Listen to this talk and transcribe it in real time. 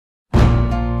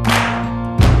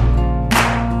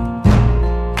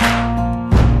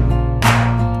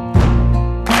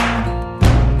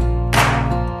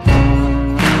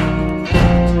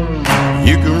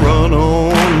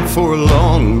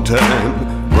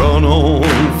run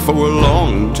on for a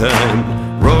long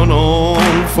time, run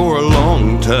on for a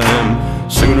long time.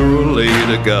 Sooner or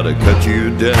later gotta cut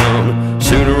you down,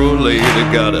 sooner or later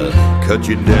gotta cut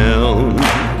you down.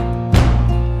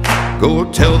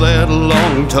 Go tell that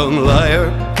long-tongued liar,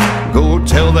 go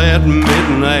tell that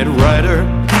midnight rider,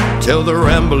 tell the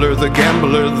rambler, the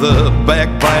gambler, the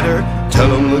backbiter, tell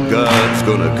him the God's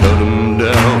gonna cut him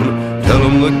down, tell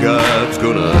him the God's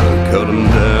gonna cut him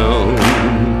down.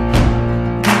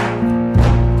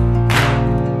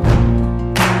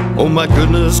 Oh my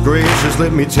goodness gracious,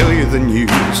 let me tell you the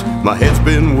news. My head's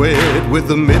been wet with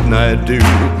the midnight dew.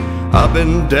 I've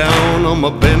been down on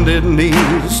my bended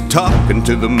knees, talking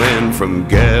to the man from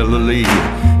Galilee.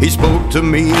 He spoke to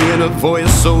me in a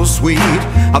voice so sweet,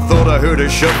 I thought I heard a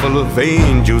shuffle of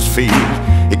angels' feet.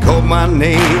 He called my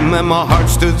name and my heart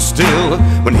stood still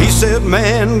when he said,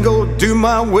 man, go do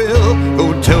my will.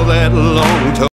 Go tell that long-tongued